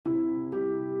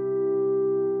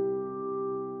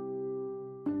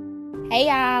Hey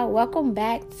y'all, welcome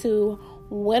back to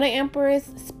When an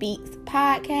Empress Speaks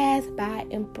podcast by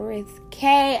Empress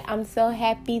K. I'm so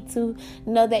happy to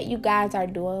know that you guys are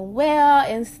doing well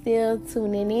and still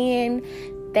tuning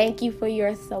in. Thank you for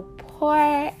your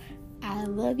support. I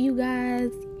love you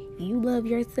guys. You love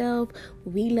yourself.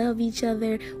 We love each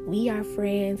other. We are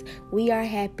friends. We are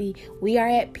happy. We are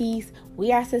at peace.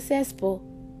 We are successful.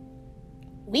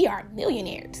 We are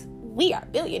millionaires. We are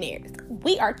billionaires.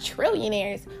 We are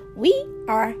trillionaires. We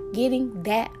are getting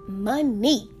that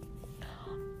money.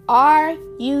 Are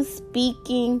you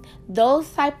speaking those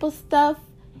type of stuff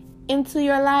into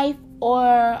your life, or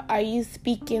are you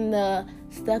speaking the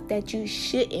stuff that you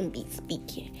shouldn't be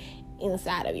speaking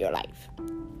inside of your life?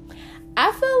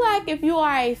 I feel like if you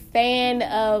are a fan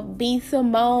of B.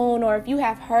 Simone, or if you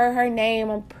have heard her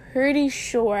name, I'm pretty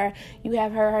sure you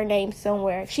have heard her name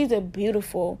somewhere. She's a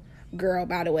beautiful girl,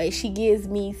 by the way. She gives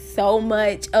me so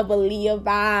much of Aaliyah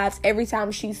vibes every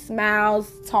time she smiles,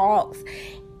 talks,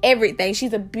 everything.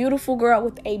 She's a beautiful girl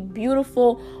with a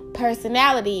beautiful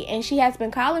personality, and she has been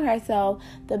calling herself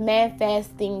the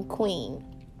manifesting queen.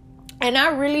 And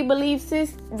I really believe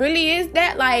sis really is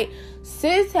that. Like,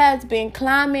 sis has been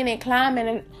climbing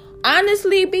and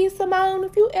honestly, B. Simone,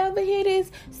 if you ever hear this,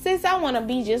 sis, I want to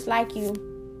be just like you.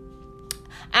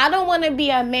 I don't want to be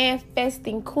a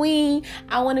manifesting queen.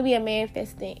 I want to be a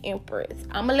manifesting empress.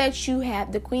 I'm going to let you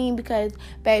have the queen because,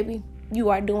 baby, you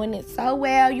are doing it so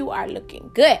well. You are looking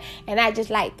good. And I just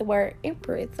like the word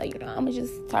empress. So, I'm going to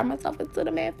just turn myself into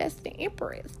the manifesting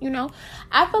empress.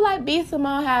 I feel like B.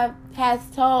 Simone has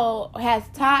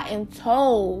taught and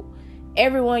told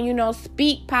everyone,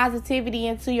 speak positivity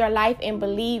into your life and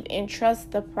believe and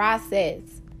trust the process.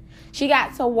 She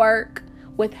got to work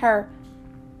with her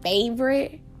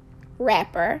favorite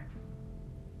rapper.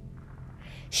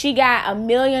 She got $1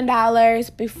 million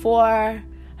before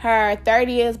her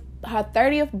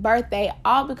 30th birthday,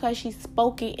 all because she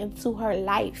spoke it into her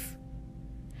life.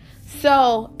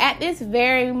 So at this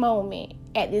very moment,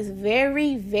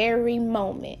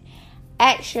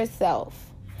 ask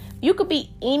yourself, you could be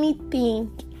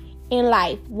anything in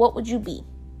life. What would you be?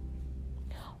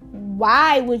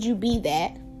 Why would you be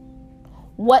that?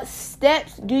 What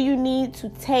steps do you need to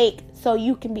take so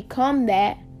you can become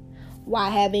that? Why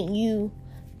haven't you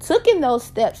taken those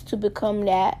steps to become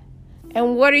that?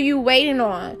 And what are you waiting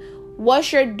on?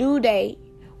 What's your due date?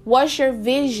 What's your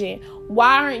vision?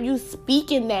 Why aren't you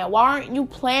speaking that? Why aren't you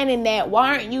planning that?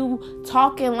 Why aren't you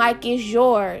talking like it's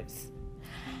yours?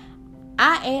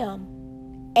 I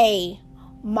am a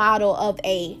model of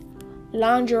a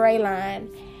lingerie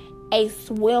line, a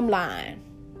swim line.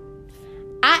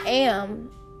 I am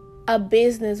a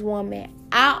businesswoman.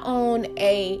 I own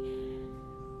a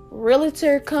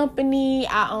realtor company.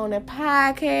 I own a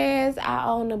podcast. I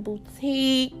own a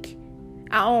boutique.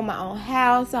 I own my own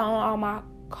house. I own all my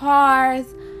cars.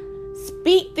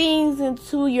 Speak things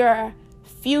into your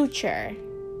future.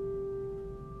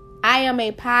 I am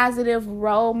a positive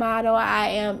role model. I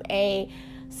am a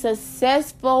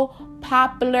successful,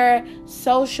 popular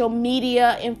social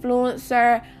media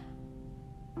influencer.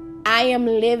 I am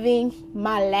living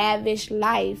my lavish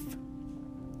life.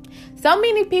 So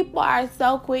many people are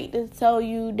so quick to tell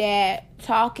you that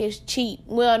talk is cheap.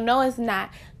 Well, no, it's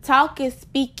not. Talk is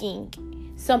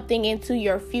speaking something into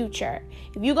your future.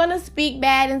 If you're going to speak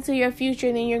bad into your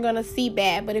future, then you're going to see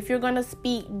bad. But if you're going to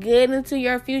speak good into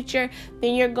your future,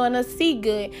 then you're going to see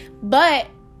good. But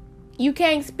you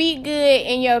can't speak good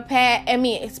in your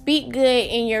speak good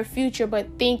in your future,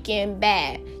 but thinking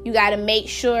bad. You got to make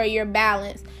sure you're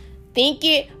balanced. Think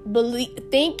it,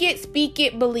 speak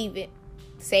it, believe it.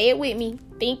 Say it with me.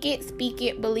 Think it, speak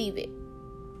it, believe it.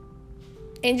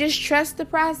 And just trust the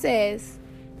process.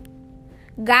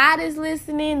 God is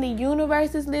listening. The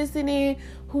universe is listening.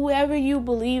 Whoever you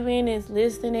believe in is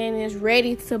listening, is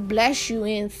ready to bless you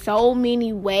in so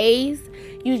many ways.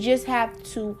 You just have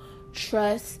to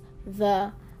trust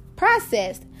the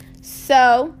process.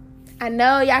 So, I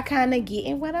know y'all kind of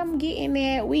getting what I'm getting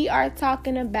at. We are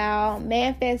talking about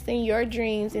manifesting your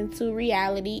dreams into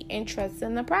reality and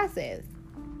trusting the process.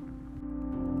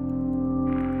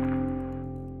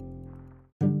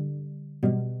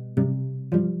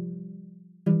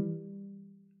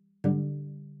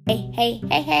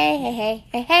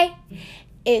 Hey.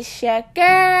 It's your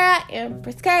girl,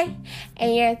 Empress K,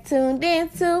 and you're tuned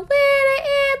into When the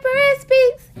Empress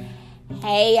Speaks.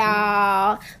 Hey,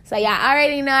 y'all. So, y'all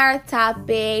already know our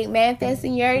topic,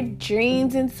 manifesting your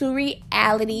dreams into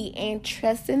reality and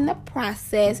trusting the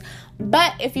process.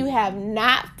 But if you have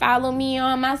not followed me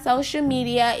on my social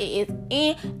media, it is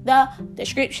in the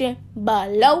description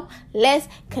below. Let's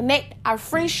connect our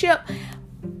friendship.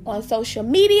 on social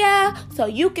media so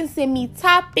you can send me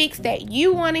topics that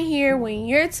you want to hear when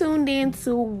you're tuned in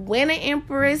to When an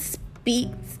Empress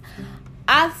Speaks.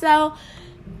 Also,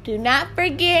 do not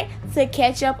forget to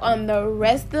catch up on the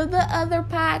rest of the other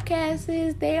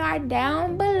podcasts. They are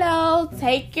down below.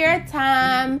 Take your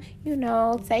time.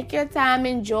 Take your time.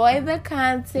 Enjoy the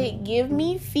content. Give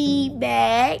me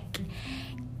feedback.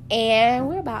 And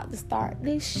we're about to start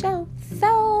this show.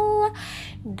 So,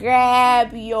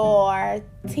 grab your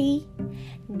tea.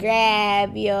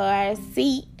 Grab your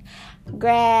seat.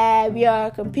 Grab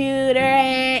your computer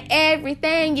and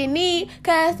everything you need,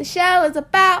 because the show is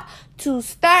about to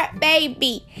start,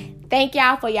 baby. Thank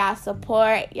y'all for y'all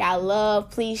support, y'all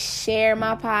love. Please share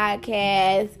my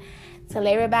podcast. Tell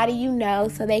everybody you know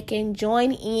so they can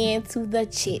join in to the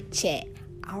chit chat.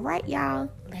 All right, y'all,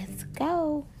 let's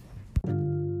go.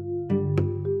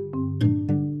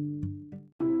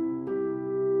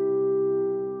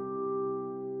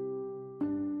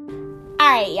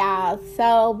 Alright, y'all,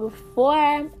 so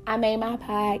before I made my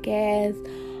podcast,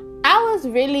 I was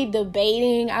really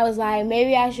debating. I was like,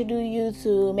 maybe I should do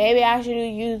YouTube. Maybe I should do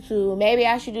YouTube. Maybe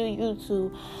I should do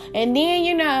YouTube. And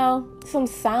then, some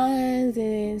signs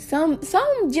and something.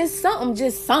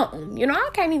 I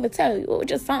can't even tell you. It was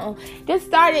just something. Just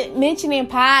started mentioning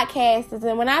podcasts.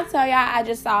 And when I tell y'all, I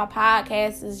just saw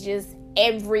podcasts just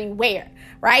everywhere,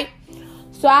 right?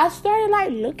 So I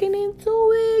started, looking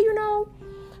into it,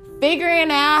 figuring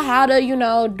out how to,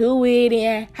 do it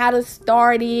and how to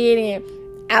start it. And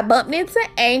I bumped into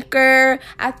Anchor.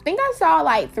 I think I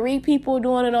saw 3 people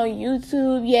doing it on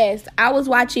YouTube. Yes, I was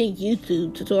watching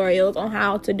YouTube tutorials on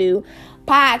how to do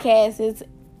podcasts.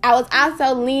 I was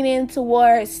also leaning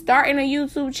towards starting a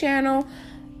YouTube channel.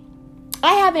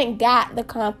 I haven't got the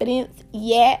confidence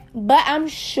yet, but I'm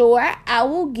sure I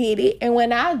will get it. And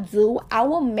when I do, I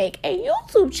will make a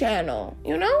YouTube channel.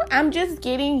 I'm just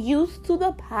getting used to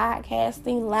the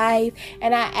podcasting life.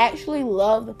 And I actually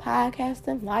love the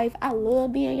podcasting life. I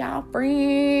love being y'all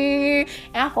friend.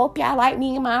 And I hope y'all like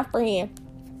me and my friend.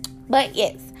 But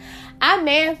yes, I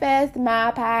manifested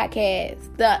my podcast.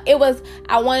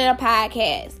 I wanted a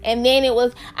podcast. And then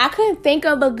I couldn't think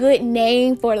of a good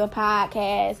name for the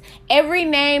podcast. Every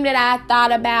name that I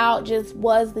thought about just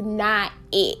was not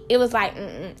it. It was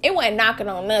it wasn't knocking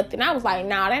on nothing. I was like,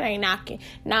 nah, that ain't knocking.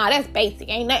 Nah, that's basic.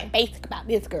 Ain't nothing basic about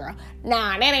this girl.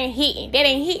 Nah, that ain't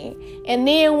hitting. And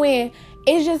then when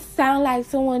it just sounded like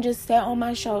someone just sat on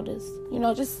my shoulders.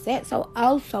 Just sat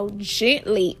so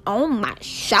gently on my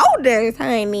shoulders,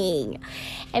 honey.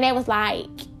 And it was like,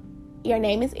 your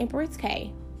name is Empress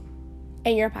K.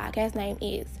 And your podcast name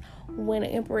is When an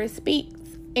Empress Speaks.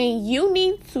 And you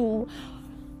need to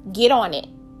get on it,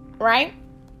 right?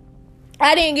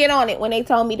 I didn't get on it when they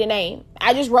told me the name.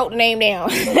 I just wrote the name down.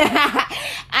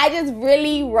 I just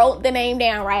really wrote the name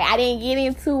down, right? I didn't get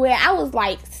into it. I was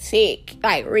sick,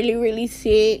 really, really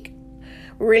sick,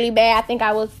 really bad. I think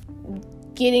I was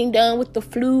getting done with the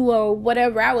flu or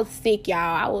whatever. I was sick, y'all.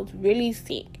 I was really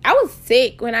sick. I was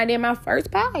sick when I did my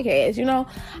first podcast.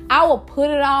 I will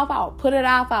put it off.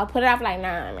 Like,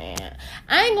 nah, man,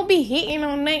 I ain't gonna be hitting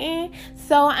on nothing,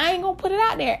 so I ain't gonna put it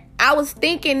out there. I was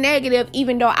thinking negative,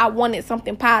 even though I wanted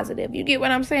something positive. You get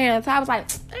what I'm saying? So I was like,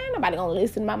 ain't nobody gonna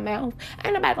listen to my mouth.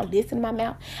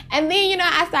 And then,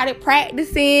 I started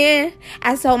practicing.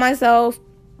 I told myself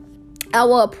I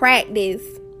will practice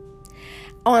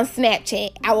on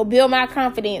Snapchat. I will build my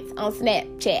confidence on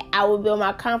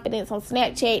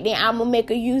Snapchat. Then I'm gonna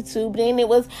make a YouTube. Then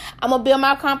I'm gonna build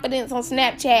my confidence on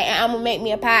Snapchat, and I'm gonna make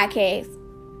me a podcast.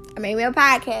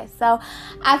 So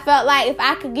I felt like if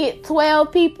I could get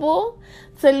 12 people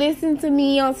to listen to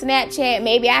me on Snapchat,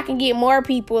 maybe I can get more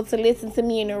people to listen to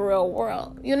me in the real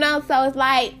world. So it's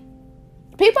like,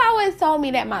 people always told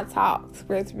me that my talks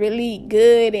was really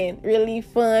good and really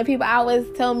fun. People always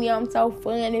tell me I'm so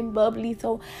fun and bubbly.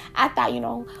 So I thought,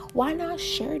 why not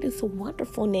share this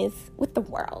wonderfulness with the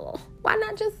world? Why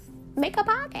not just make a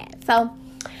podcast? So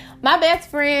my best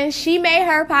friend, she made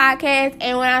her podcast.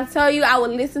 And when I tell you I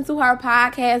would listen to her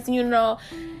podcast,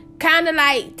 kind of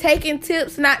taking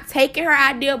tips, not taking her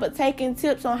idea, but taking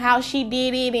tips on how she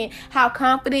did it and how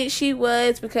confident she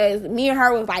was. Because me and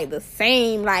her was the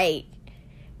same,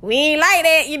 we ain't like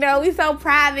that, we so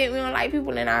private. We don't like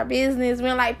people in our business. We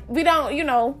don't like that,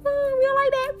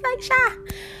 shy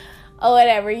or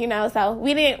whatever, so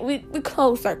we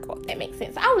closed circle, if that makes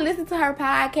sense. I would listen to her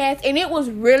podcast, and it was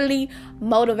really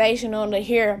motivational to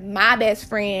hear my best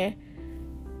friend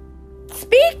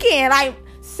speaking.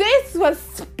 Sis was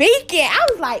speaking. I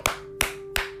was like,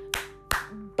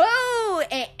 boo.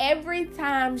 And every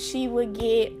time she would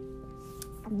get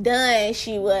done,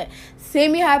 she would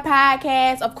send me her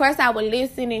podcast. Of course, I would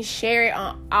listen and share it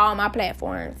on all my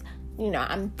platforms. You know,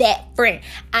 I'm that friend.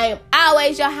 I am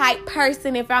always your hype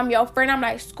person. If I'm your friend, I'm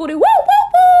like, Scooty, woo, woo,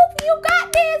 woo, you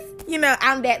got this. You know,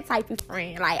 I'm that type of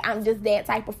friend. Like, I'm just that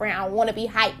type of friend. I want to be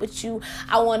hyped with you.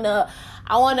 I want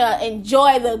to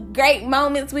enjoy the great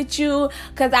moments with you,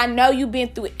 because I know you've been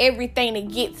through everything to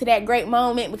get to that great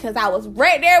moment, because I was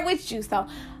right there with you. So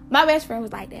my best friend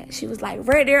was like that. She was like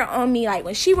right there on me. Like,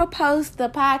 when she would post the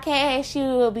podcast, she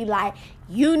would be like,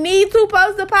 you need to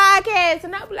post the podcast.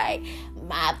 And I'd be like,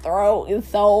 my throat is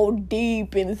so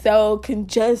deep and so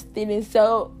congested and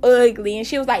so ugly. And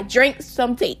she was like, drink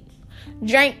some tea.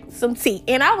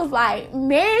 And I was like,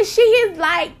 man, she is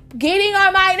like getting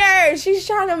on my nerves. She's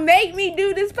trying to make me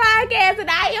do this podcast, and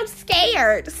I am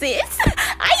scared, sis.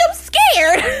 I am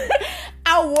scared.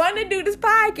 I want to do this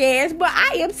podcast, but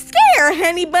I am scared,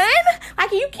 honey bun.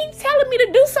 Like, you keep telling me to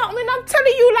do something, and I'm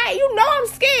telling you, like, you know I'm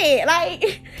scared.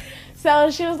 Like, so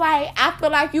she was like, I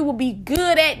feel like you will be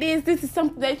good at this. This is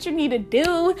something that you need to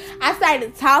do. I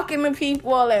started talking to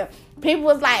people, and people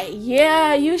was like,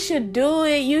 yeah, you should do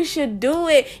it. You should do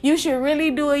it. You should really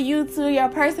do a YouTube. Your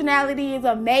personality is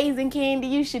amazing, Candy.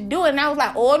 You should do it. And I was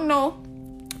like, oh, no.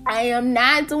 I am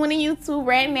not doing a YouTube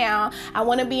right now. I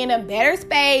want to be in a better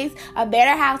space, a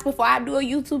better house before I do a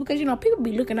YouTube, because, you know, people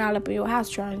be looking all up in your house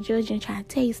trying to judge and trying to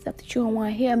tell you stuff that you don't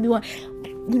want to hear. And you want,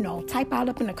 you know, type all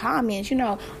up in the comments, you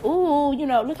know, ooh, you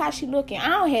know, look how she looking. I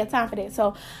don't have time for that.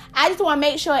 So I just want to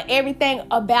make sure everything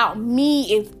about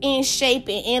me is in shape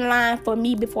and in line for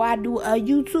me before I do a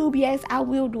YouTube. Yes, I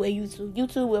will do a YouTube.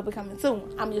 YouTube will be coming soon.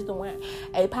 I'm just doing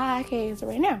a podcast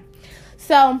right now.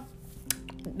 So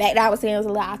back that I was saying, it was a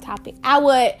little off topic. I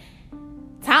would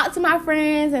talk to my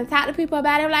friends and talk to people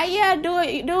about it. Like, yeah, do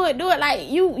it. Like,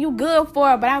 you good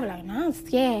for it. But I was like, no, I'm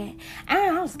scared.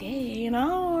 I'm scared, you know. I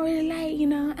don't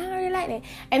really like that.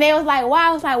 And they was like, why?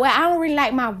 I was like, well, I don't really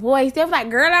like my voice. They was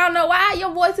like, girl, I don't know why.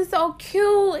 Your voice is so cute.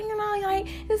 You know, like,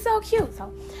 it's so cute.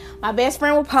 So my best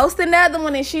friend would post another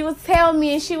one, and she would tell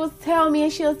me.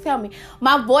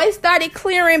 My voice started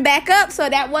clearing back up, so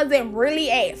that wasn't really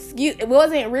an excuse. It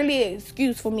wasn't really an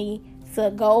excuse for me to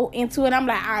go into it. I'm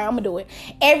like, all right, I'm gonna do it.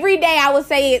 Every day I would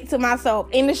say it to myself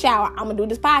in the shower. I'm gonna do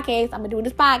this podcast. I'm gonna do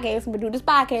this podcast. I'm gonna do this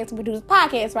podcast. I'm gonna do this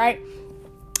podcast, right?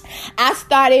 I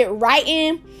started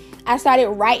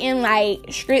writing like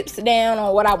scripts down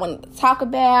on what I wanted to talk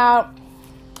about.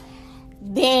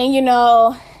 Then, you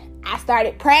know, I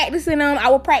started practicing them.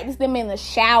 I would practice them in the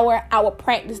shower. I would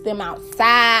practice them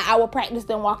outside. I would practice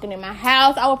them walking in my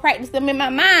house. I would practice them in my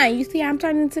mind. You see how I'm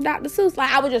turning into Dr. Seuss?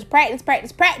 Like, I would just practice,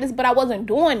 but I wasn't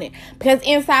doing it because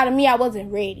inside of me, I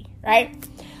wasn't ready, right?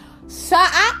 So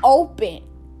I opened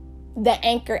the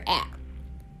Anchor app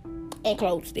and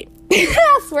closed it.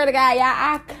 I swear to God, y'all,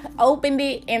 I opened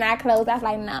it and I closed. I was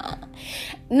like, nah,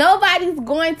 nobody's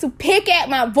going to pick at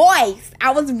my voice.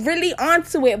 I was really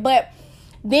onto it, but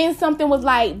then something was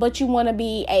like, but you want to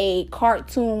be a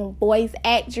cartoon voice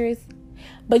actress,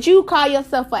 but you call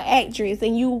yourself an actress,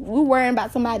 and you worrying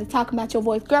about somebody talking about your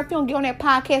voice. Girl, if you don't get on that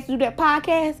podcast, do that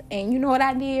podcast. And you know what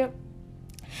I did?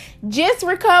 Just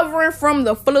recovering from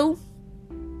the flu,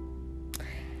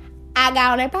 I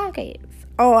got on that podcast.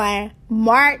 On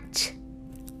March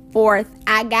 4th,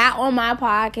 I got on my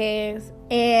podcast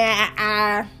and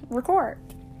I record.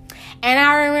 And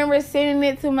I remember sending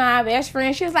it to my best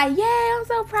friend. She was like, yeah, I'm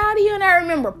so proud of you. And I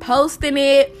remember posting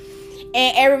it.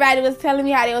 And everybody was telling me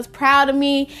how they was proud of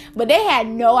me. But they had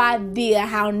no idea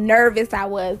how nervous I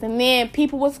was. And then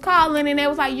people was calling and they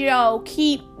was like, yo,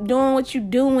 keep doing what you're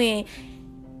doing.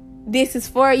 This is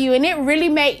for you. And it really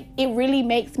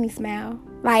makes me smile.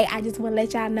 Like, I just want to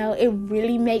let y'all know, it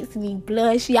really makes me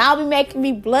blush. Y'all be making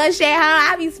me blush at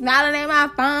home. I be smiling at my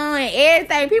phone and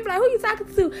everything. People like, who you talking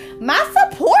to? My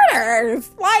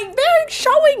supporters. Like, they're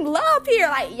showing love here.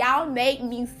 Like, y'all make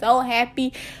me so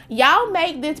happy. Y'all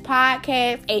make this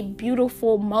podcast a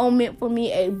beautiful moment for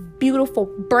me, a beautiful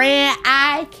brand.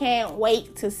 I can't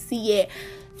wait to see it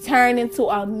turn into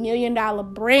 $1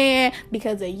 million brand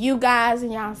because of you guys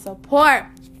and y'all support.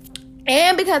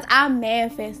 And because I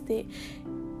manifested.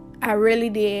 I really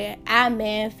did. I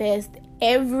manifest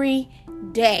every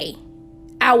day.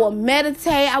 I will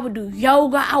meditate. I will do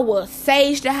yoga. I will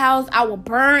sage the house. I will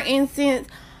burn incense.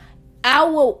 I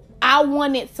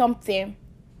wanted something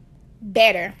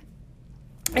better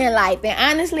in life.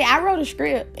 And honestly, I wrote a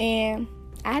script and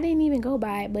I didn't even go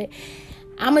by it. But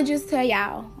I'm going to just tell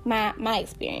y'all my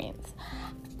experience.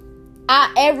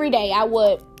 Every day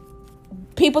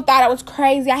people thought I was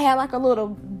crazy. I had like a little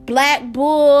black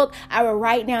book. I would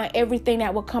write down everything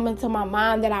that would come into my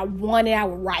mind that I wanted. I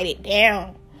would write it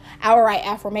down. I would write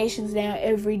affirmations down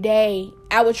every day.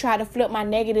 I would try to flip my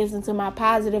negatives into my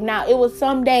positive. Now, it was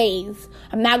some days.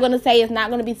 I'm not going to say it's not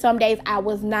going to be some days I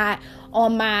was not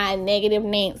on my negative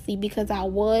Nancy, because I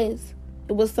was.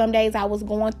 It was some days I was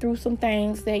going through some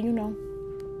things that,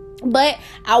 But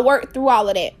I worked through all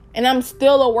of that. And I'm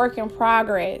still a work in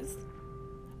progress.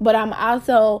 But I'm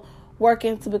also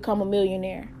working to become a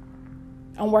millionaire.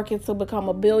 I'm working to become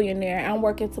a billionaire. I'm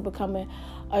working to become a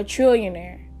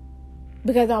trillionaire.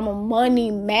 Because I'm a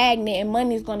money magnet, and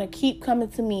money is going to keep coming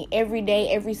to me every day,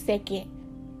 every second,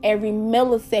 every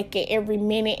millisecond, every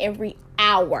minute, every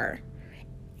hour,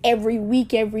 every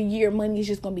week, every year. Money is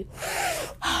just going to be,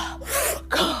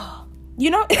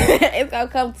 it's going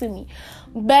to come to me.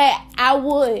 But I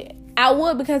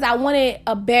would because I wanted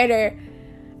a better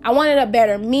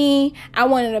me. I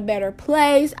wanted a better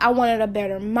place. I wanted a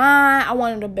better mind. I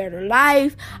wanted a better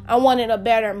life. I wanted a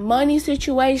better money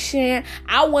situation.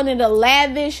 I wanted a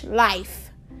lavish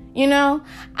life. I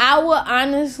would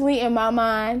honestly, in my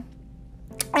mind,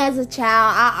 as a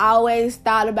child, I always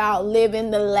thought about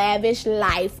living the lavish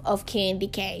life of Candy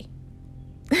K.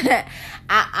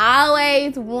 I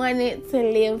always wanted to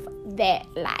live that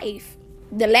life.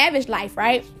 The lavish life,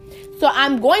 right? So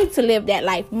I'm going to live that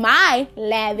life, my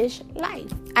lavish life.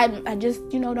 I just,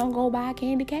 don't go by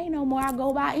Candy K no more. I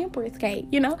go by Empress K,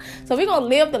 So we're going to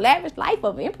live the lavish life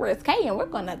of Empress K, and we're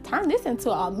going to turn this into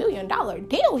 $1 million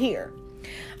deal here.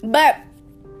 But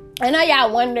I know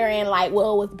y'all wondering,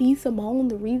 was B. Simone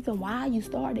the reason why you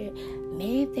started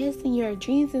manifesting your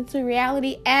dreams into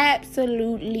reality?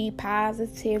 Absolutely,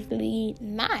 positively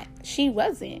not. She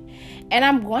wasn't. And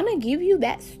I'm going to give you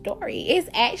that story. It's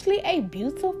actually a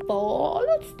beautiful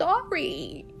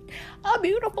story. A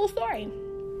beautiful story.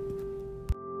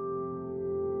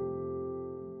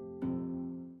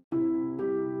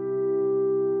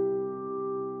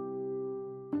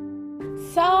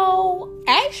 So,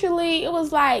 actually, it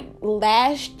was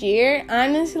last year,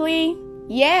 honestly.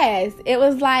 Yes, it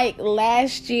was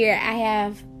last year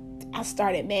I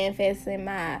started manifesting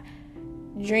my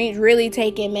dreams, really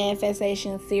taking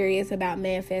manifestation serious, about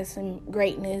manifesting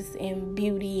greatness and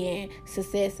beauty and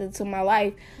success into my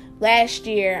life last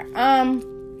year.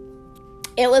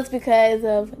 It was because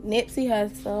of Nipsey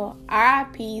Hussle,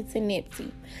 R.I.P. to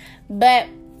Nipsey. But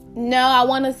no, I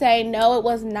want to say no, it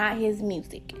was not his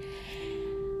music.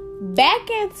 Back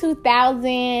in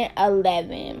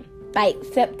 2011,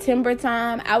 September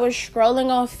time, I was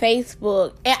scrolling on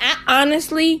Facebook, and I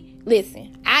honestly,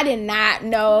 I did not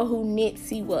know who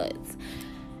Nipsey was.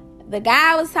 The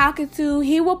guy I was talking to,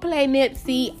 he would play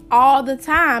Nipsey all the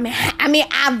time. I mean,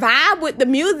 I vibe with the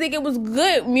music. It was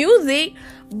good music,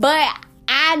 but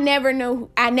I never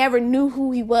knew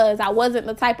who he was. I wasn't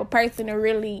the type of person to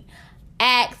really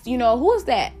ask, who is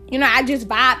that? I just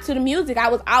vibed to the music. I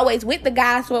was always with the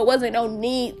guy, so it wasn't no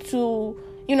need to,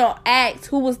 ask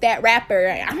who was that rapper.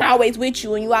 I'm always with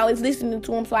you, and you always listening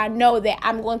to him, so I know that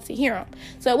I'm going to hear him.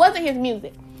 So it wasn't his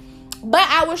music. But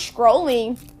I was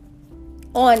scrolling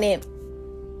on it.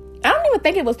 I don't even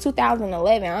think it was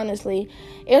 2011, honestly.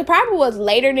 It probably was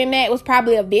later than that. It was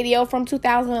probably a video from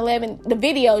 2011. The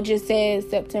video just says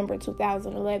September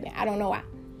 2011. I don't know why.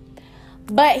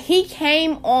 But he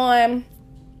came on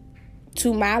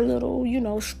to my little,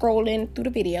 scrolling through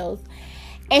the videos.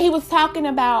 And he was talking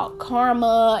about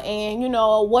karma and,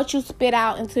 what you spit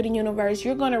out into the universe,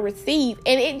 you're going to receive.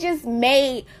 And it just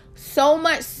made so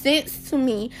much sense to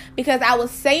me, because I was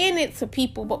saying it to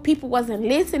people, but people wasn't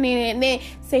listening. And then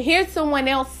to hear someone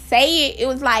else say it, it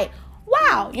was like,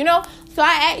 wow, So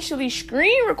I actually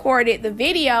screen recorded the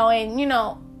video, and,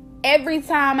 every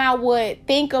time I would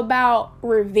think about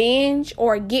revenge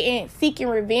or seeking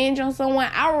revenge on someone,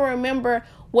 I would remember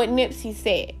what Nipsey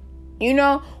said.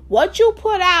 What you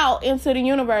put out into the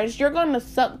universe, you're going to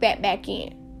suck that back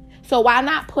in. So why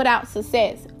not put out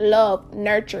success, love,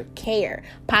 nurture, care,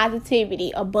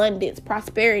 positivity, abundance,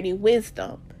 prosperity,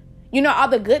 wisdom, all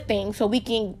the good things, so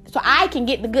I can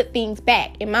get the good things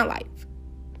back in my life.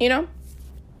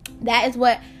 That is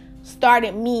what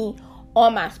started me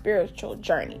on my spiritual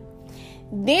journey.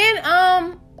 Then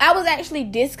I was actually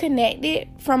disconnected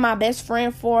from my best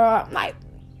friend for we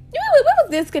was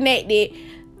disconnected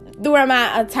during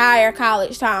my entire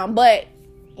college time. But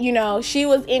she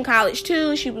was in college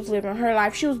too. She was living her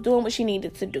life. She was doing what she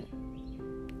needed to do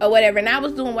or whatever, and I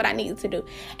was doing what I needed to do.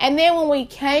 And then when we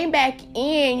came back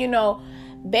in,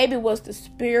 baby was the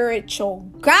spiritual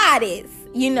goddess.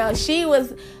 She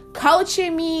was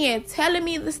coaching me and telling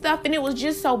me the stuff, and it was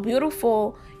just so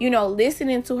beautiful,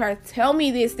 listening to her tell me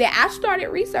this, that I started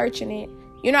researching it.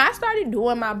 I started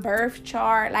doing my birth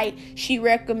chart like she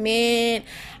recommended.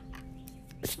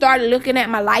 started looking at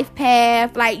my life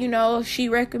path like, she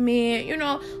recommend,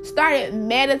 started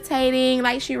meditating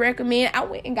like she recommended. I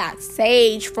went and got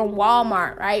sage from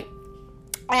Walmart, right?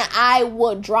 And I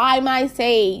would dry my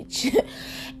sage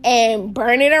and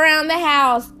burn it around the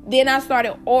house. Then I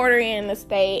started ordering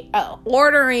sage.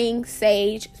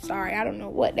 Sorry, I don't know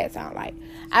what that sounds like.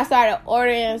 I started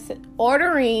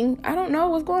ordering. I don't know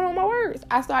what's going on with my words.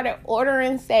 I started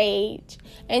ordering sage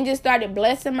and just started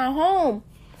blessing my home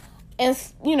and,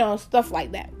 stuff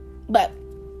like that. But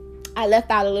I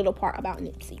left out a little part about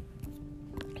Nipsey.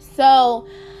 So,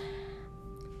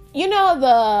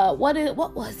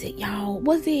 what was it, y'all?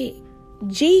 Was it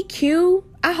GQ?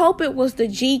 I hope it was the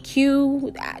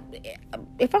GQ.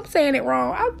 If I'm saying it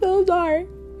wrong, I'm so sorry.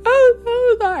 I'm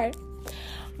so sorry.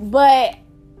 But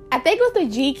I think it was the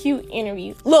GQ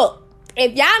interview. Look,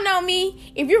 if y'all know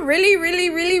me, if you really, really,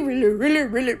 really, really, really,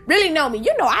 really, really know me,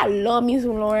 I love me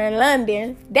some Lauren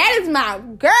London. That is my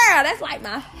girl. That's like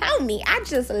my homie. I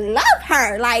just love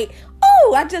her. Like,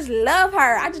 I just love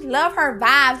her. I just love her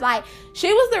vibes. Like,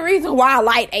 she was the reason why I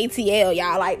liked ATL,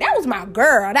 y'all. Like, that was my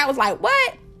girl. That was like,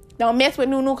 what? Don't mess with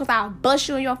Nunu because I'll bust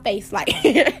you in your face. Like,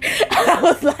 I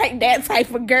was like that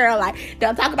type of girl. Like,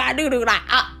 don't talk about Nunu. Like,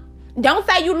 don't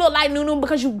say you look like Nunu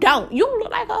because you don't. You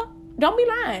look like her. Don't be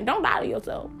lying. Don't lie to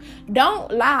yourself.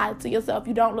 Don't lie to yourself.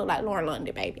 You don't look like Lauren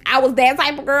London, baby. I was that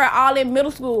type of girl all in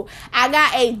middle school. I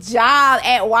got a job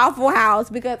at Waffle House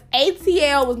because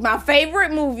ATL was my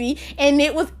favorite movie and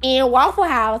it was in Waffle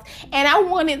House. And I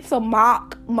wanted to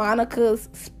mock Monica's,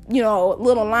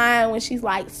 little line when she's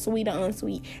like, sweet or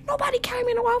unsweet. Nobody came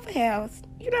in the Waffle House.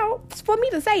 For me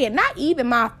to say it. Not even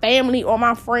my family or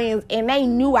my friends. And they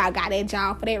knew I got that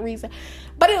job for that reason.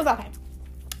 But it was okay.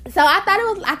 So I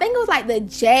think it was like the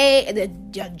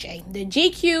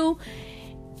GQ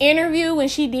interview when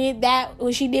she did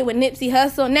with Nipsey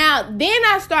Hussle. Now, then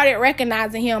I started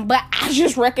recognizing him, but I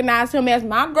just recognized him as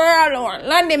my girl, Lauren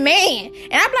London, man.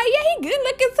 And I'm like, yeah, he good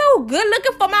looking too. Good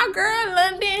looking for my girl,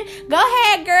 London. Go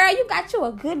ahead, girl. You got you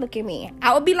a good looking man.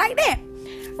 I would be like that.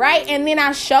 Right? And then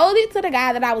I showed it to the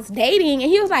guy that I was dating,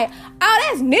 and he was like, oh,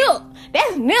 that's Nip.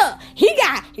 That's Nip. He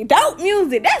got dope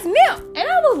music. That's Nip. And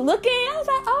I was looking, I was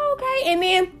like, oh, okay. And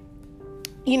then,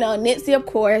 Nipsey, of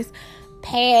course,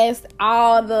 passed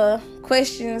all the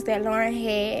questions that Lauren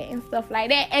had and stuff like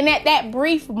that. And at that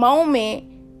brief moment,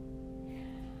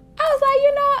 I was like,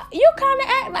 you kind of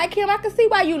act like him. I can see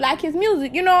why you like his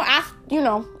music.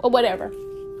 Or whatever.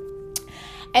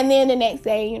 And then the next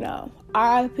day,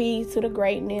 R.I.P. to the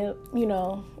great Nip,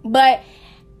 But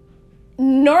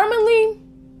normally,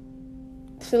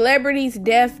 celebrities'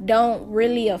 death don't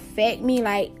really affect me.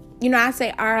 Like, I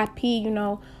say R.I.P.,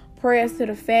 prayers to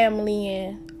the family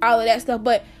and all of that stuff.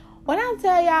 But when I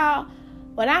tell y'all,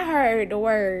 when I heard the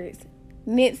words,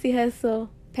 Nipsey Hussle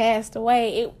passed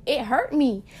away, it hurt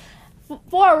me.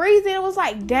 For a reason, it was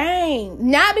like, dang.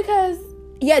 Not because...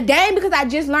 Yeah, dang, because I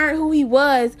just learned who he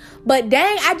was. But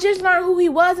dang, I just learned who he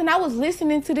was, and I was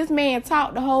listening to this man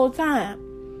talk the whole time.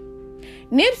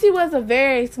 Nipsey was a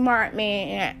very smart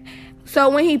man. So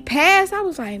when he passed, I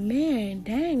was like, man,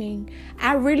 dang.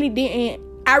 I really didn't.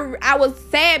 I was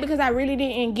sad because I really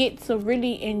didn't get to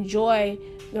really enjoy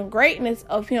the greatness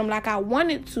of him like I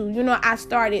wanted to. I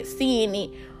started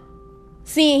seeing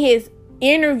his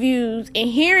interviews and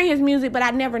hearing his music, but I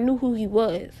never knew who he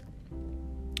was.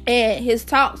 And his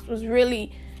talks was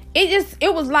really,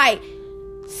 it was like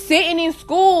sitting in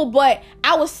school, but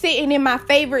I was sitting in my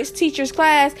favorite teacher's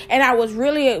class and I was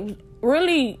really,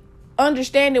 really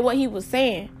understanding what he was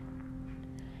saying.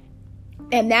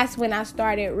 And that's when I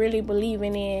started really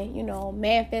believing in,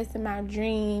 manifesting my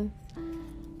dreams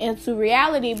into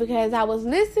reality, because I was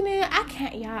listening.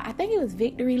 I think it was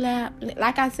Victory Lap.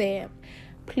 Like I said,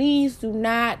 please do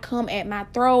not come at my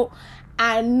throat.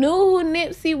 I knew who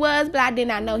Nipsey was, but I did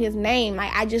not know his name.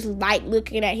 Like, I just liked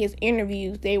looking at his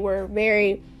interviews. They were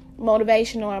very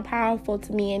motivational and powerful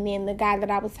to me. And then the guy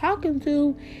that I was talking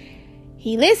to,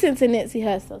 he listened to Nipsey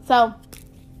Hussle. So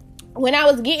when I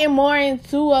was getting more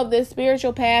into of the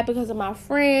spiritual path because of my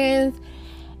friends,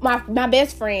 my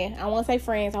best friend, I want to say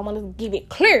friends, I want to give it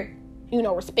clear,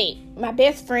 respect. My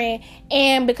best friend,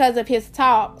 and because of his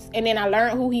talks, and then I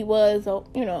learned who he was. So,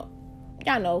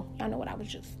 y'all know what I was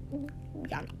just...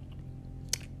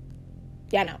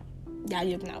 Y'all know. Y'all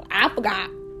just know. I forgot,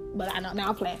 but I know now.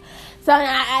 I'm playing. So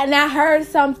I heard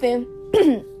something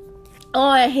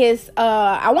on his,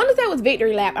 I want to say it was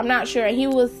Victory Lap. I'm not sure. He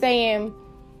was saying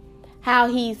how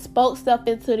he spoke stuff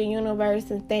into the universe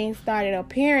and things started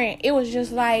appearing. It was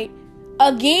just like,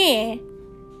 again,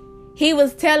 he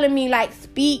was telling me, like,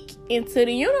 speak into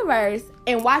the universe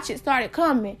and watch it started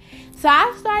coming. So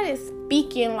I started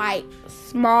speaking, like,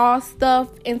 small stuff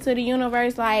into the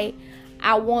universe. Like,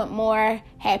 I want more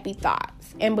happy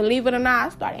thoughts. And believe it or not, I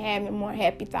started having more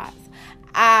happy thoughts.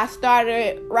 I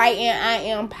started writing I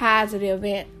am positive,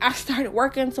 and I started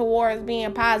working towards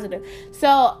being positive.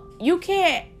 So you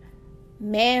can't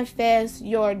manifest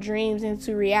your dreams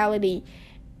into reality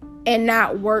and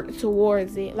not work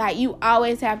towards it. Like, you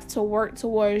always have to work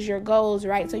towards your goals,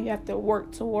 right? So you have to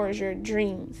work towards your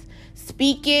dreams.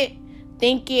 Speak it,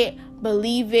 think it,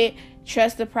 believe it,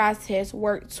 trust the process,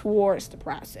 work towards the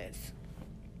process.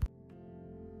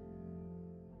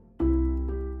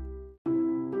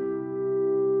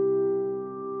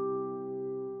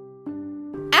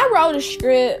 I wrote a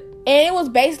script, and it was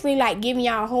basically like giving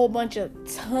y'all a whole bunch of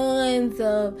tons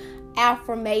of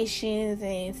affirmations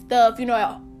and stuff,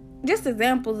 just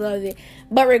examples of it.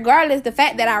 But regardless, the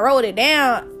fact that I wrote it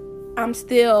down, I'm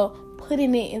still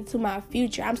putting it into my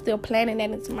future. I'm still planning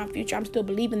that into my future. I'm still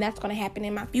believing that's going to happen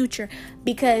in my future,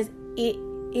 because it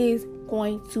is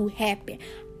going to happen.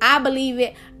 I believe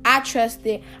it. I trust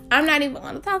it. I'm not even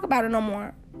going to talk about it no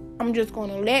more. I'm just going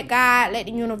to let God, let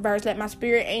the universe, let my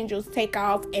spirit angels take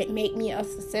off and make me a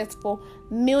successful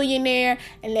millionaire,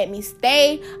 and let me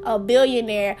stay a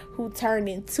billionaire who turned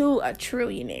into a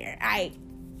trillionaire.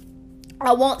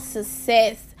 I want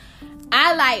success.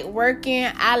 I like working.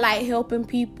 I like helping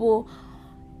people.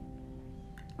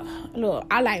 Look,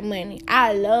 I like money.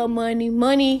 I love money.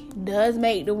 Money does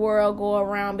make the world go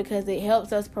around, because it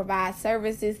helps us provide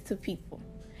services to people.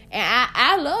 And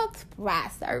I love to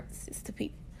provide services to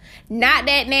people. Not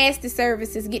that nasty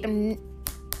services. Get them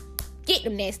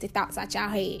nasty thoughts out y'all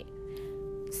head.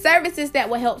 Services that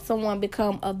will help someone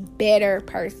become a better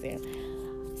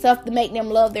person. Stuff to make them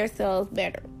love themselves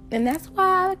better. And that's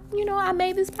why, I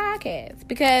made this podcast.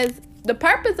 Because the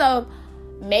purpose of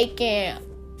making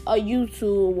a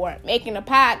YouTube or making a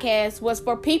podcast was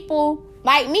for people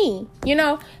like me.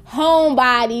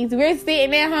 Homebodies. We're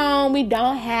sitting at home. We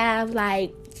don't have,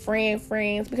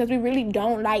 friends, because we really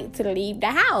don't like to leave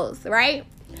the house, right?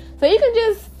 So you can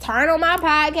just turn on my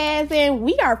podcast, and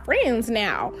we are friends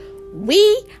now.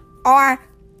 We are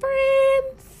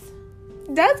friends.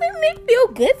 Doesn't it feel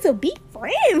good to be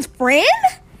friends, friend?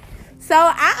 So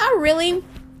I really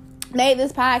made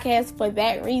this podcast for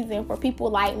that reason, for people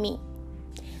like me.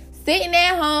 Sitting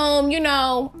at home,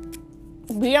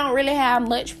 we don't really have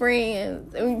much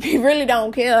friends. We really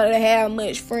don't care to have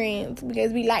much friends,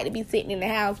 because we like to be sitting in the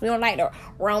house. We don't like to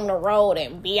roam the road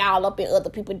and be all up in other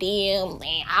people's DMs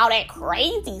and all that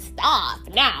crazy stuff.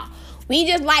 Now, we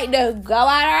just like to go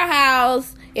out our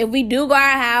house. If we do go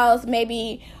our house,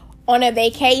 maybe on a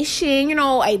vacation,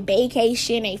 a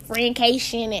vacation, a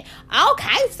friendcation, and all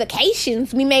kinds of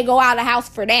vacations. We may go out of the house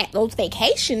for that, those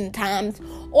vacation times,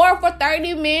 or for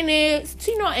 30 minutes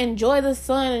to, enjoy the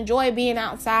sun, enjoy being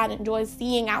outside, enjoy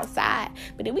seeing outside.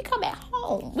 But then we come back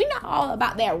home. We're not all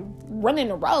about that running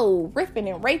the road,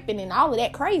 riffing and raping and all of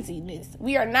that craziness.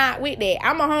 We are not with that.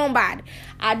 I'm a homebody.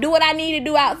 I do what I need to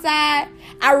do outside.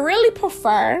 I really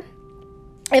prefer,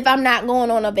 if I'm not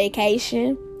going on a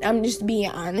vacation, I'm just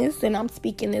being honest, and I'm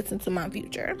speaking this into my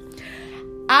future,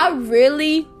 I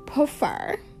really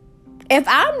prefer, if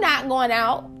I'm not going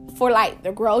out for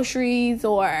the groceries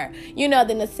or,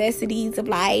 the necessities of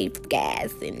life,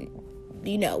 gas and,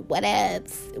 whatever.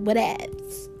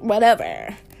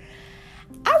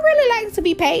 I really like to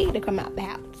be paid to come out the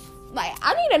house.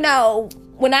 I need to know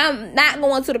when I'm not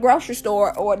going to the grocery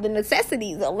store or the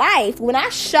necessities of life, when I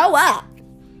show up,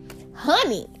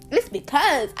 honey, it's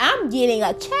because I'm getting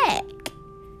a check.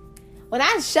 When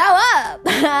I show up,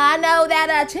 I know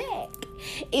that a check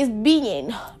is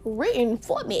being written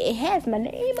for me. It has my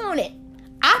name on it.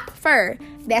 I prefer,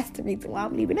 that's the reason why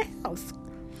I'm leaving the house,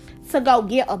 to go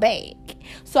get a bag.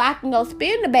 So I can go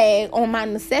spend the bag on my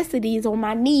necessities, on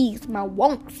my needs, my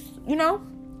wants,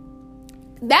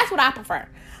 That's what I prefer.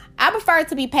 I prefer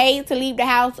to be paid to leave the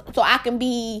house so I can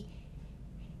be,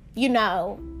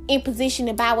 in position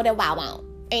to buy whatever I want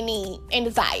and need and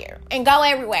desire and go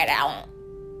everywhere that I want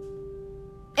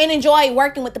and enjoy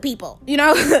working with the people,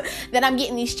 that I'm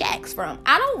getting these checks from.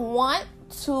 I don't want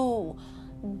to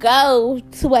go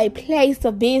to a place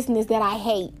of business that I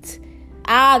hate.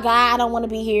 Oh, God, I don't want to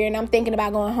be here, and I'm thinking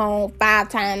about going home 5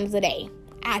 times a day.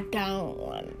 I don't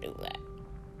want to do that.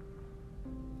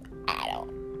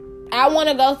 I want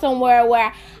to go somewhere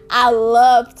where I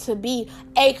love to be,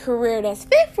 a career that's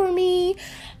fit for me,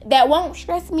 that won't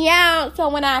stress me out. So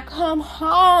when I come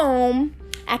home,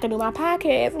 I can do my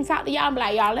podcast and talk to y'all and be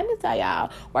like, y'all, let me tell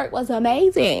y'all, work was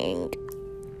amazing.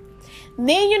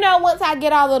 Then, once I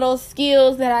get all of those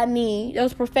skills that I need,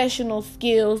 those professional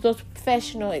skills, those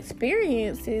professional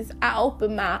experiences, I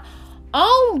open my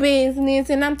own business,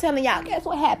 and I'm telling y'all, guess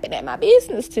what happened at my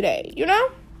business today, you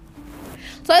know?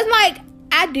 So it's like,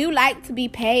 I do like to be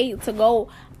paid to go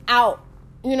out.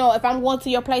 You know, if I'm going to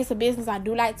your place of business, I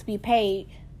do like to be paid.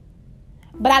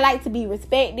 But I like to be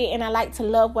respected, and I like to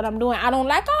love what I'm doing. I don't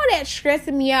like all that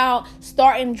stressing me out,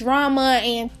 starting drama,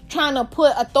 and trying to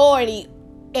put authority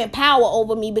and power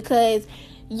over me, because,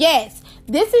 yes,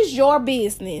 this is your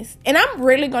business. And I'm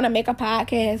really going to make a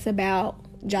podcast about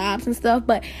jobs and stuff,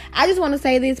 but I just want to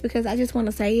say this because I just want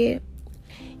to say it.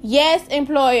 Yes,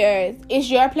 employers, it's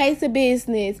your place of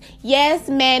business. Yes,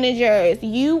 managers,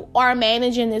 you are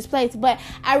managing this place. But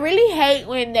I really hate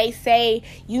when they say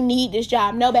you need this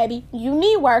job. No, baby, you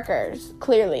need workers,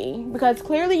 clearly. Because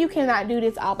clearly you cannot do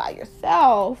this all by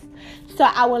yourself. So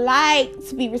I would like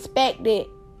to be respected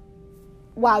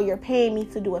while you're paying me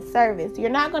to do a service.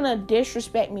 You're not going to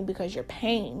disrespect me because you're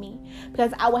paying me.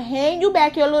 Because I will hand you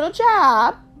back your little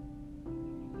job,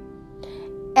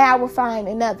 and I will find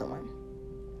another one.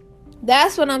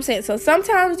 That's what I'm saying. So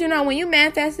sometimes, you know, when you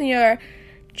manifesting your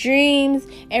dreams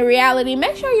and reality,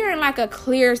 make sure you're in like a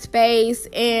clear space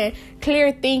and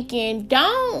clear thinking.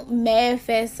 Don't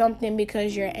manifest something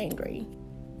because you're angry.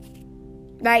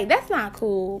 Like, that's not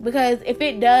cool. Because if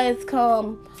it does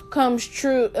comes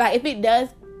true, like if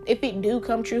it do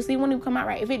come true, see, when it come out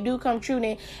right, if it do come true,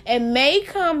 then it may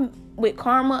come with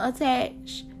karma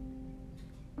attached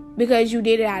because you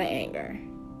did it out of anger.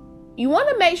 You want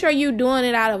to make sure you're doing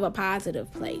it out of a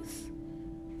positive place.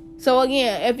 So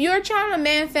again, if you're trying to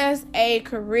manifest a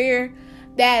career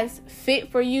that's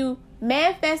fit for you,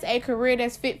 manifest a career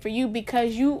that's fit for you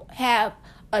because you have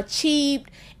achieved,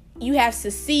 you have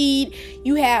succeeded,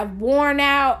 you have worn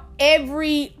out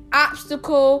every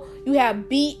obstacle, you have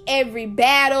beat every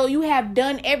battle, you have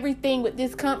done everything with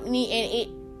this company, and it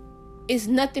is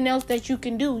nothing else that you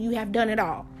can do. You have done it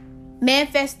all.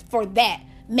 Manifest for that.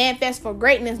 Manifest for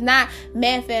greatness, not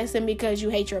manifesting because you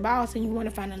hate your boss and you want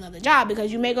to find another job,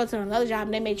 because you may go to another job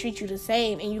and they may treat you the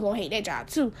same and you're going to hate that job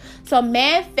too. So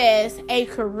manifest a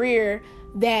career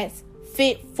that's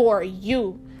fit for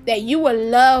you, that you would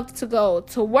love to go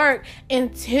to work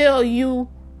until you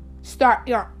start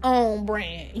your own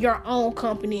brand, your own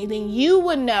company. Then you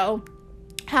would know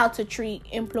how to treat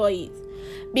employees.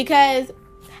 Because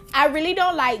I really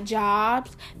don't like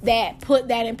jobs that put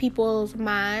that in people's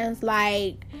minds.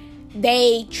 Like,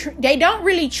 they don't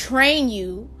really train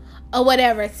you or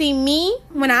whatever. See, me,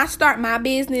 when I start my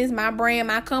business, my brand,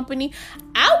 my company,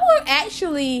 I would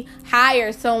actually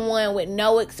hire someone with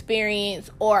no experience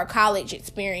or college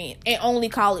experience, and only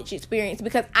college experience,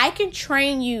 because I can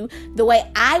train you the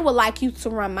way I would like you to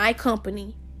run my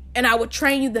company. And I would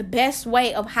train you the best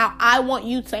way of how I want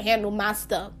you to handle my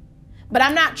stuff. But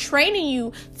I'm not training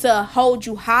you to hold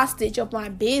you hostage of my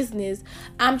business.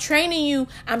 I'm training you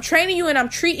and I'm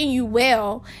treating you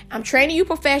well. I'm training you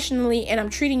professionally and I'm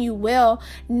treating you well,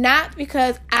 not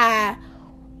because I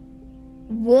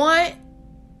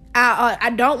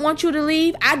don't want you to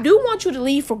leave. I do want you to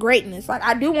leave for greatness. Like,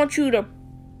 I do want you to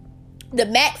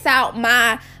max out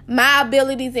my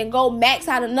abilities and go max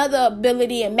out another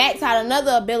ability and max out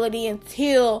another ability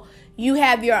until you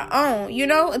have your own,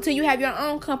 until you have your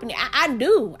own company.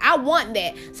 I want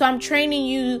that. So I'm training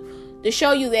you to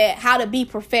show you that, how to be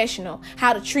professional,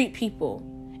 how to treat people.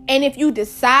 And if you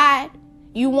decide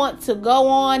you want to go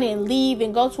on and leave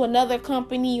and go to another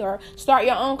company or start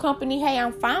your own company, hey,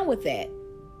 I'm fine with that.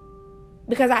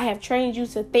 Because I have trained you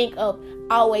to think of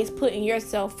always putting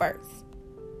yourself first.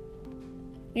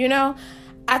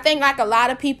 I think like a lot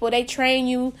of people, they train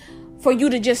you for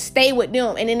you to just stay with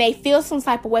them. And then they feel some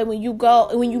type of way when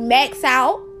you max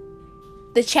out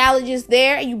the challenges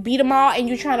there and you beat them all and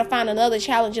you're trying to find another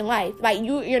challenge in life. Like,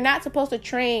 you're not supposed to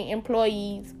train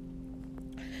employees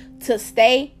to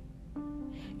stay.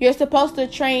 You're supposed to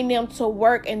train them to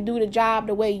work and do the job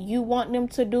the way you want them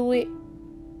to do it,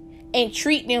 and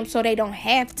treat them so they don't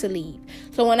have to leave.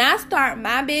 So when I start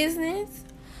my business,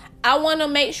 I want to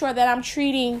make sure that I'm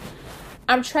training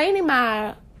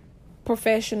my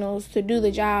professionals to do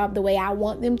the job the way I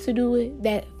want them to do it,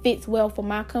 that fits well for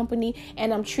my company,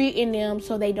 and I'm treating them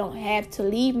so they don't have to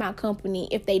leave my company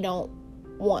if they don't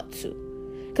want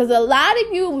to. Because a lot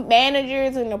of you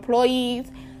managers and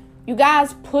employees, you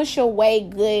guys push away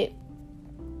good.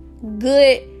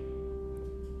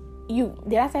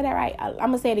 Did I say that right? I'm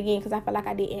gonna say it again because I feel like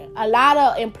I didn't. A lot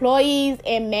of employees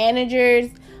and managers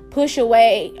push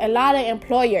away. A lot of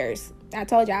employers, I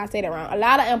told you I said it wrong. A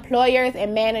lot of employers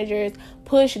and managers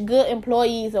push good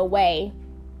employees away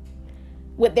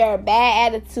with their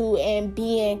bad attitude and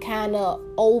being kind of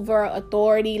over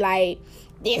authority. Like,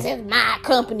 this is my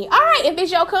company. All right, if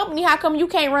it's your company, how come you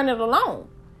can't run it alone?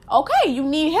 Okay, you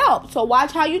need help. So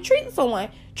watch how you treat someone.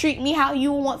 Treat me how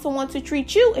you want someone to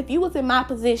treat you if you was in my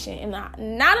position. And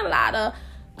not a lot of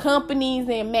companies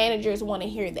and managers want to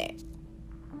hear that.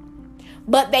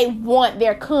 But they want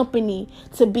their company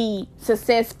to be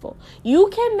successful. You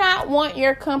cannot want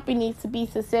your company to be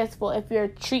successful if you're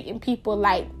treating people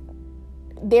like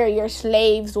they're your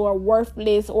slaves or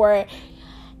worthless, or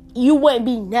you wouldn't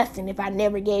be nothing if I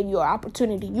never gave you an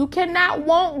opportunity. You cannot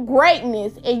want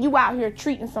greatness and you out here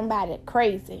treating somebody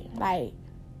crazy. Like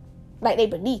they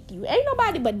beneath you. Ain't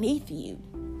nobody beneath you.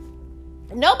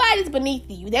 Nobody's beneath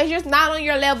you. They're just not on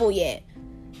your level yet.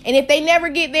 And if they never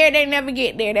get there, they never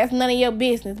get there. That's none of your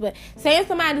business. But saying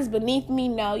somebody's beneath me,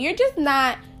 no. You're just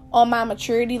not on my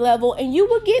maturity level, and you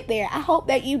will get there. I hope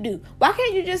that you do. Why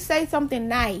can't you just say something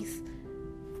nice?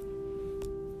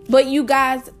 But you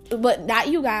guys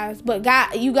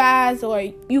or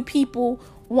you people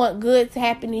want good to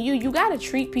happen to you. You got to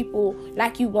treat people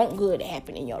like you want good to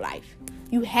happen in your life.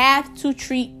 You have to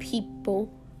treat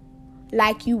people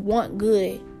like you want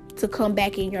good to come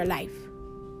back in your life.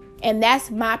 And that's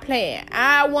my plan.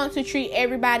 I want to treat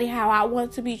everybody how I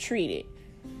want to be treated.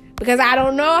 Because I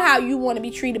don't know how you want to be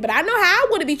treated, but I know how I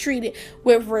want to be treated.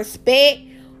 With respect,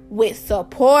 with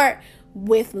support,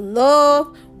 with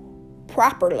love,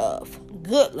 proper love,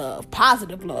 good love,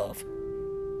 positive love.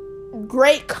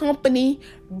 Great company,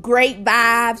 great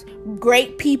vibes,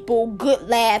 great people, good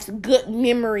laughs, good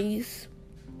memories.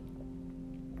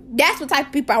 That's what type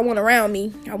of people I want around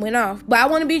me. I went off. But I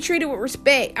want to be treated with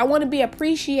respect. I want to be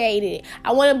appreciated.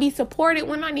 I want to be supported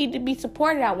when I need to be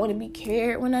supported. I want to be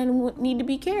cared when I need to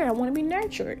be cared. I want to be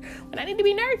nurtured when I need to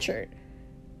be nurtured.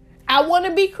 I want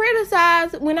to be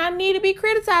criticized when I need to be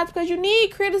criticized, because you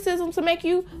need criticism to make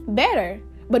you better.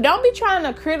 But don't be trying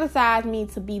to criticize me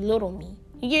to belittle me.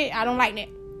 I don't like that.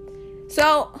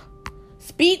 So,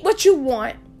 speak what you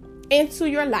want into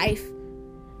your life.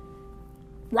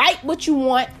 Write what you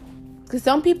want. Because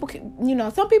some people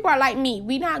are like me.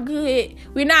 We're not good.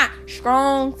 We're not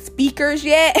strong speakers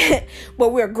yet,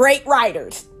 but we're great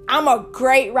writers. I'm a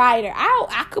great writer.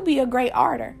 I could be a great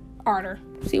arter.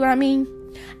 See what I mean?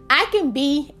 I can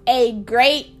be a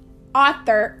great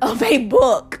author of a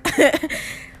book.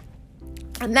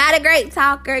 I'm not a great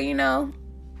talker, I'm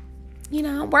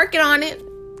working on it.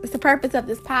 It's the purpose of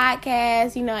this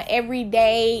podcast. Every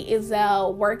day is a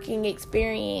working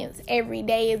experience. Every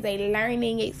day is a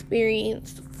learning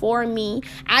experience for me.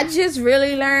 I just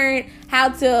really learned how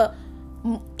to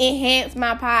enhance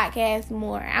my podcast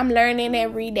more. I'm learning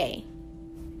every day.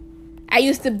 I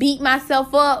used to beat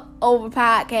myself up over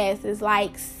podcasts. It's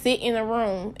like sit in a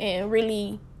room and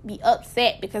really be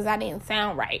upset because I didn't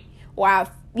sound right. Or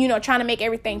trying to make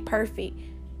everything perfect.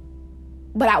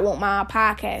 But I want my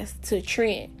podcast to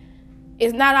trend.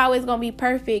 It's not always going to be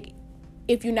perfect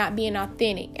if you're not being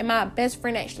authentic. And my best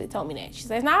friend actually told me that. She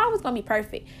said, it's not always going to be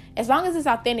perfect. As long as it's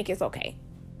authentic, it's okay.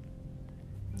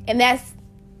 And that's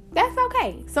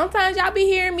okay. Sometimes y'all be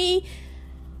hearing me,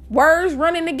 words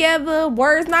running together,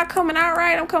 words not coming out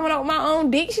right. I'm coming up with my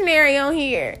own dictionary on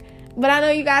here. But I know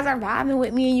you guys are vibing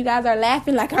with me and you guys are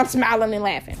laughing like I'm smiling and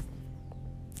laughing.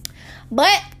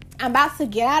 But I'm about to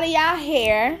get out of y'all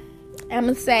hair. I'm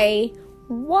going to say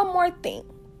one more thing.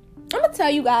 I'm going to tell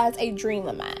you guys a dream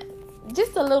of mine.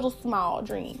 Just a little small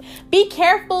dream. Be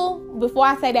careful, before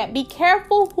I say that, be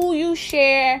careful who you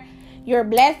share your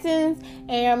blessings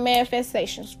and your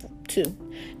manifestations to.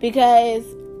 Because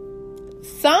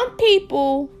some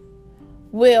people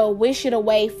will wish it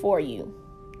away for you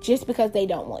just because they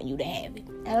don't want you to have it.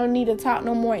 I don't need to talk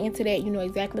no more into that. You know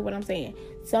exactly what I'm saying.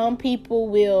 Some people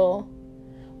will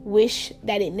wish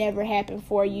that it never happened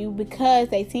for you because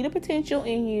they see the potential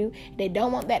in you. They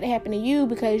don't want that to happen to you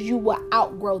because you will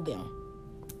outgrow them.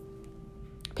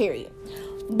 Period.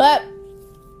 But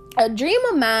a dream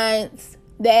of mine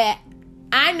that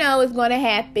I know is going to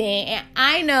happen, and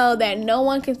I know that no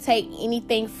one can take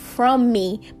anything from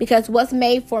me, because what's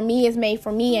made for me is made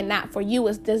for me and not for you.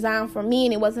 It's designed for me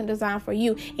and it wasn't designed for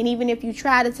you. And even if you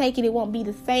try to take it, it won't be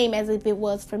the same as if it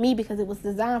was for me, because it was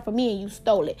designed for me and you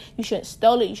stole it. You shouldn't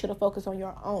stole it. You should have focused on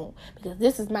your own, because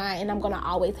this is mine and I'm going to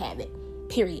always have it.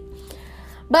 Period.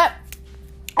 But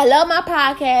I love my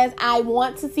podcast. I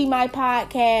want to see my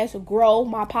podcast grow.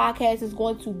 My podcast is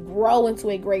going to grow into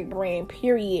a great brand,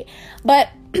 period. But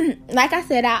like I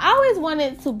said, I always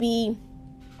wanted to be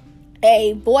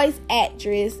a voice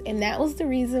actress, and that was the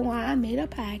reason why I made a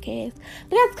podcast.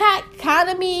 Because kind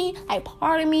of me, like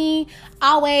part of me,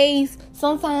 always,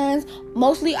 sometimes,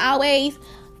 mostly always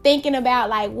thinking about,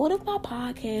 like, what if my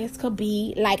podcast could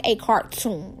be like a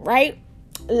cartoon, right?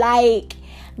 Like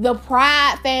the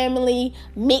Pride Family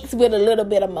mixed with a little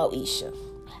bit of Moesha.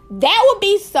 That would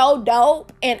be so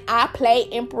dope. And I play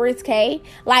Empress K.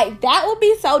 Like, that would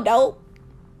be so dope.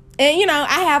 And, you know,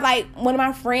 I have, like, one of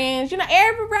my friends, you know,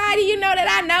 everybody, you know,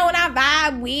 that I know and I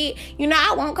vibe with. You know,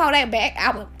 I want Kodak Black.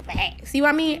 I want Black. See what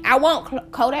I mean? I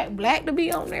want Kodak Black to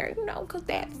be on there, you know, because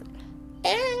that's,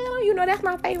 you know, that's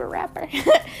my favorite rapper.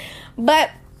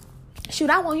 But, shoot,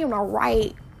 I want him to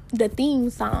write the theme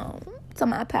song to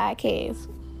my podcast.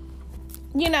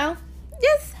 You know,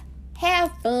 just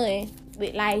have fun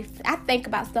with life. I think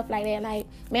about stuff like that. Like,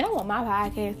 man, I want my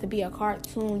podcast to be a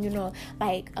cartoon, you know,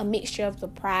 like a mixture of the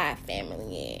Pride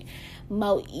family and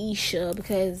Moesha,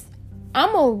 because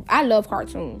I love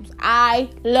cartoons. I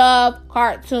love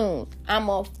cartoons. I'm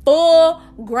a full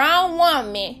grown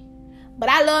woman, but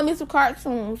I love me some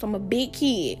cartoons. I'm a big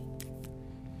kid.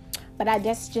 But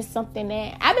that's just something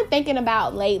that I've been thinking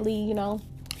about lately, you know.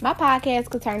 My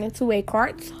podcast could turn into a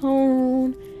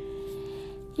cartoon,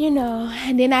 you know,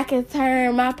 and then I can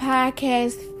turn my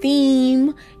podcast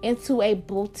theme into a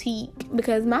boutique,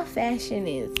 because my fashion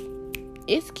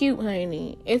it's cute,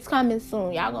 honey. It's coming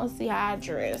soon. Y'all gonna see how I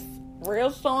dress real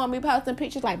soon. I'll be posting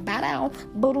pictures like bow down,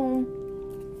 boom.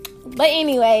 But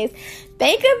anyways,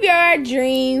 think of your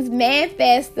dreams,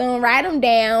 manifest them, write them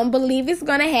down, believe it's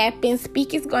going to happen,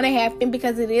 speak it's going to happen,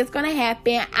 because it is going to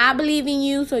happen. I believe in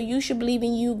you, so you should believe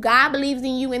in you. God believes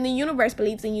in you, and the universe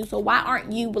believes in you, so why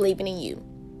aren't you believing in you?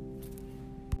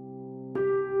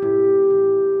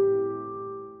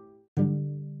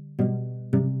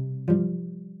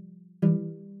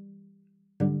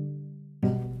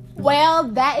 Well,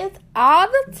 that is all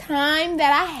the time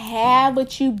that I have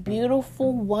with you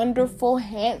beautiful, wonderful,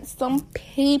 handsome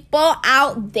people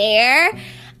out there.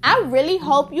 I really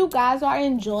hope you guys are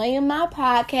enjoying my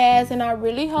podcast, and I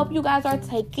really hope you guys are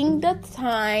taking the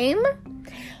time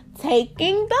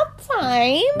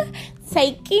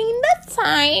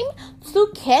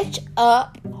to catch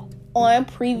up on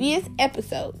previous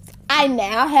episodes. I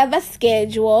now have a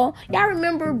schedule. Y'all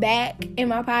remember back in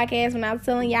my podcast when I was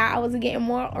telling y'all I was getting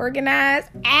more organized?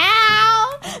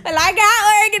 Ow! But I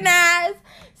got organized.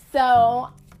 So,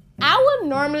 I would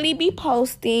normally be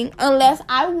posting unless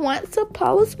I want to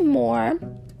post more.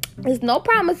 There's no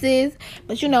promises,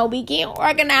 but you know, we get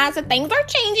organized and things are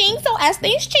changing. So, as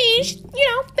things change, you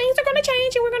know, things are going to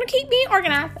change and we're going to keep being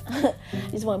organized. I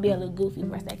just want to be a little goofy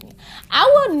for a second.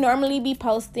 I would normally be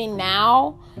posting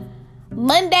now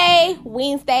Monday,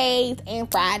 Wednesdays, and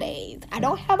Fridays. I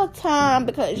don't have a time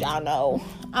because y'all know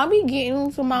I'll be getting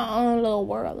into my own little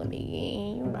world of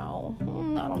me, you know. I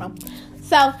don't know.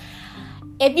 So,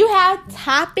 if you have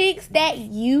topics that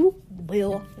you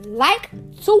will like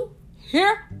to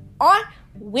hear on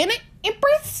When an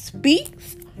Empress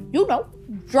Speaks, you know,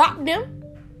 drop them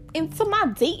into my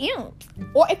DMs.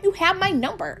 Or if you have my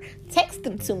number, text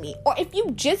them to me. Or if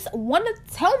you just want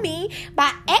to tell me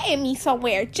by adding me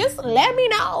somewhere, just let me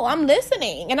know. I'm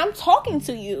listening and I'm talking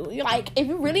to you. You're like, if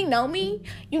you really know me,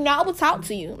 you know I will talk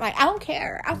to you. Like, I don't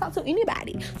care. I'll talk to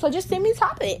anybody. So just send me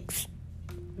topics.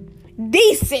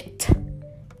 Decent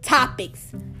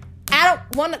topics. I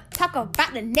don't want to talk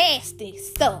about the nasty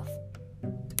stuff.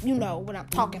 You know what I'm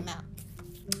talking about.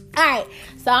 Alright,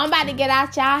 so I'm about to get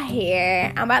out y'all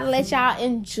hair. I'm about to let y'all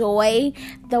enjoy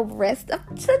the rest of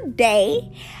today.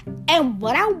 And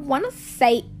what I want to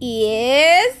say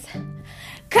is,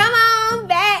 come on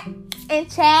back and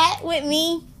chat with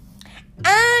me.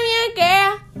 I'm your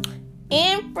girl,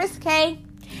 Empress K,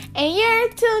 and you're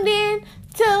tuned in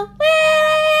to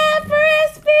When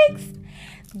Empress Speaks.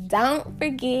 Don't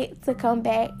forget to come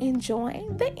back and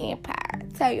join the empire.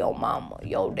 Tell your mama,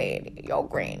 your daddy, your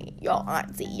granny, your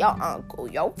auntie, your uncle,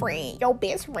 your friend, your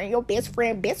best friend, your best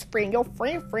friend, your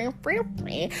friend.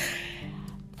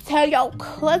 Tell your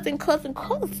cousin.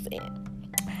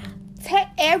 Tell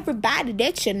everybody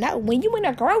that you know. When you in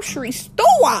a grocery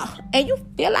store and you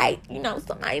feel like, you know,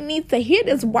 somebody needs to hear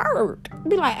this word,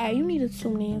 be like, hey, you need to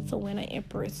tune in to When an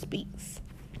Empress Speaks.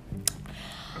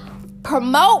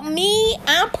 Promote me.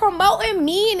 I'm promoting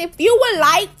me. And if you would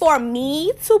like for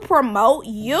me to promote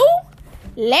you,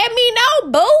 let me know,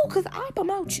 boo. Because I'll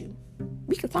promote you.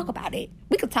 We can talk about it.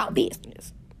 We can talk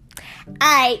business.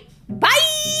 Alright. Bye.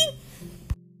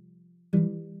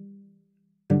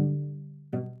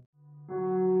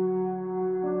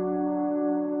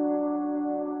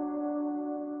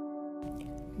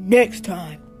 Next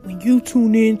time, when you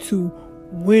tune in to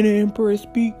When an Empress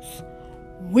Speaks,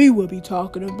 we will be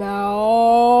talking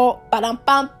about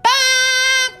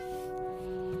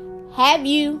have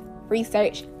you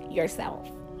researched yourself.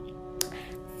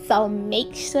 So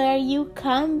make sure you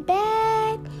come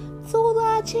back to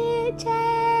the chit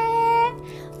chat.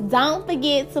 Don't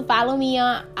forget to follow me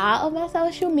on all of my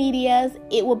social medias.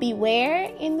 It will be where?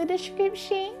 In the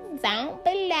description down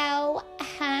below.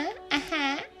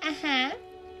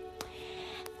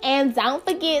 And don't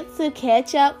forget to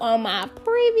catch up on my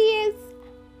previous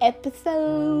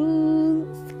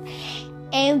episodes.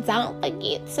 And don't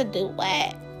forget to do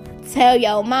what? Tell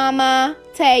your mama,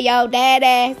 tell your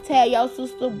daddy, tell your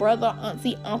sister, brother,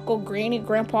 auntie, uncle, granny,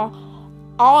 grandpa,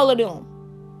 all of them.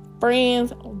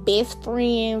 Friends, best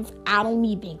friends, I don't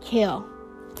even care.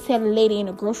 Tell the lady in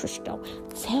the grocery store.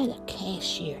 Tell the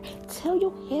cashier. Tell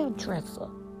your hairdresser.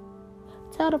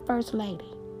 Tell the first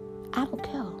lady. I don't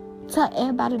care. Tell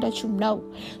everybody that you know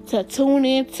to tune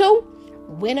in to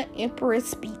When an Empress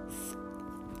Speaks.